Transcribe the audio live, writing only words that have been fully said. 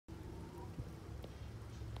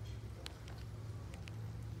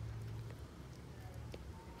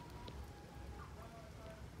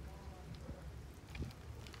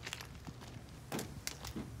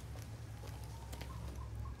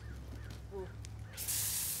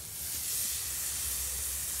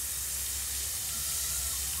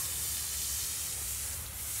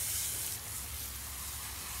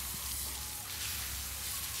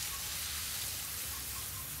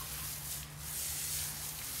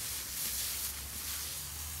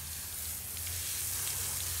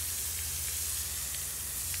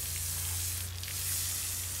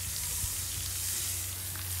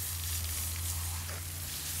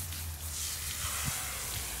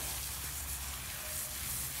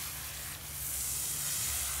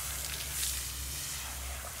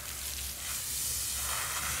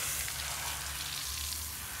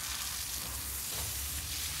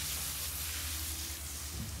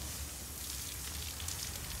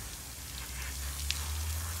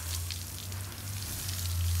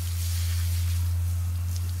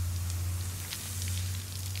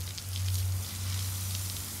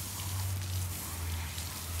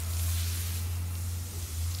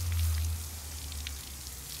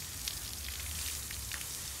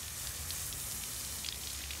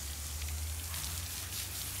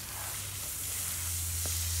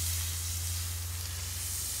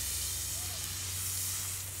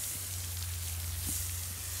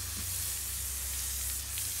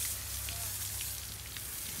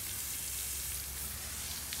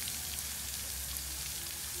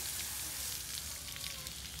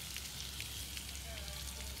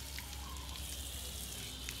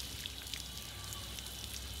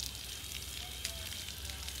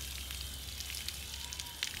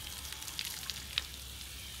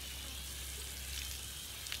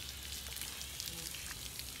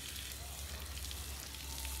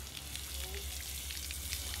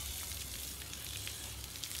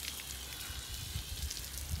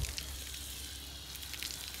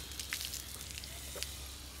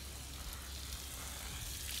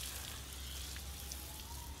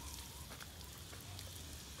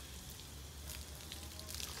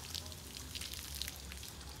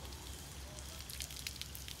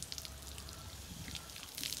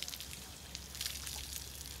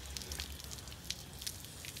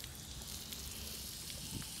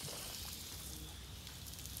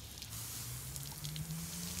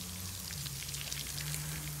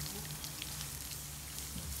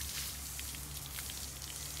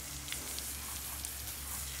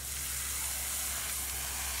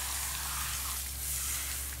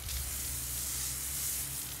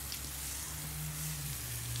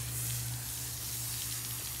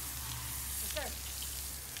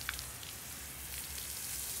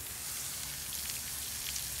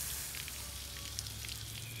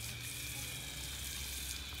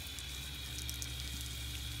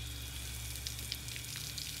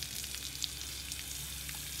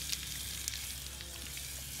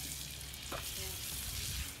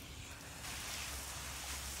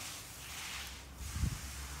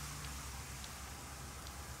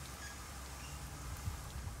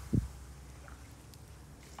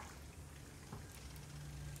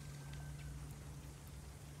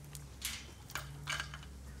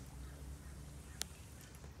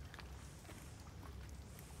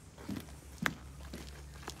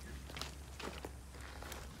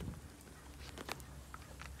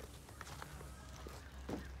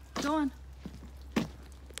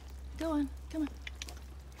Go on. Come on.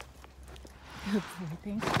 Good boy.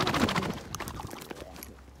 Thank you.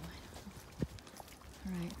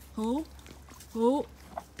 All right. Ho. Ho.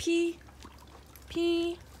 Pee.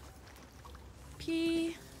 Pee.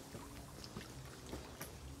 Pee.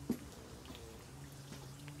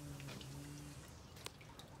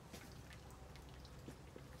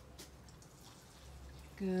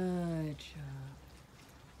 Good job.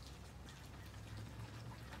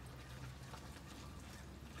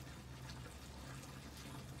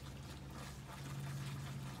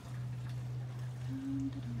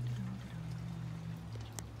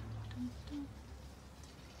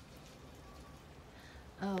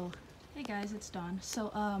 Oh, hey guys, it's Dawn.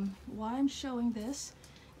 So why I'm showing this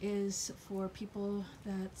is for people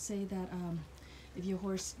that say that if your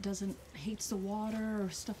horse hates the water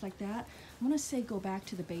or stuff like that, I'm gonna say go back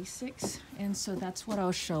to the basics, and so that's what I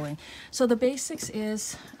was showing. So the basics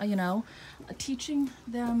is teaching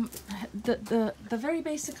them the very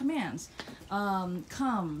basic commands.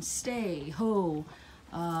 Come, stay, ho.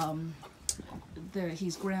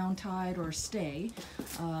 He's ground tied or stay.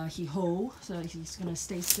 He ho, so he's gonna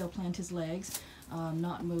stay still, plant his legs,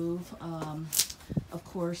 not move. Of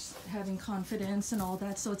course, having confidence and all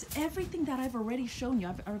that. So it's everything that I've already shown you.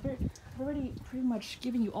 I've already pretty much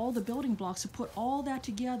given you all the building blocks to put all that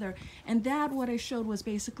together. And that, what I showed, was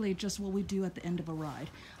basically just what we do at the end of a ride.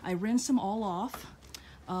 I rinse him all off.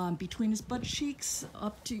 Between his butt cheeks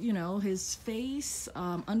up to his face,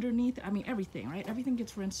 underneath, I mean everything, right? Everything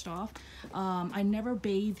gets rinsed off. I never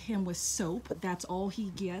bathe him with soap. That's all he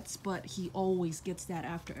gets, but he always gets that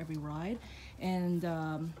after every ride. And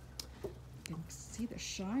you can see the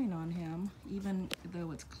shine on him, even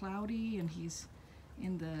though it's cloudy and he's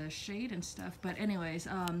in the shade and stuff. But anyways,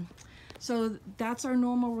 so that's our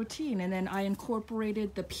normal routine, and then I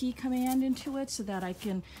incorporated the pee command into it so that I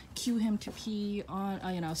can cue him to pee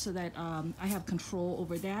on, so that I have control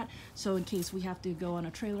over that. So in case we have to go on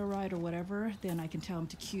a trailer ride or whatever, then I can tell him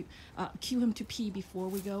to cue him to pee before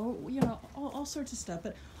we go. All sorts of stuff.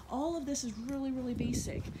 But all of this is really, really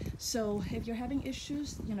basic. So if you're having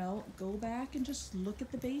issues, go back and just look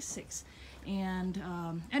at the basics. And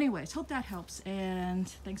anyways, hope that helps. And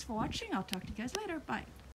thanks for watching. I'll talk to you guys later. Bye.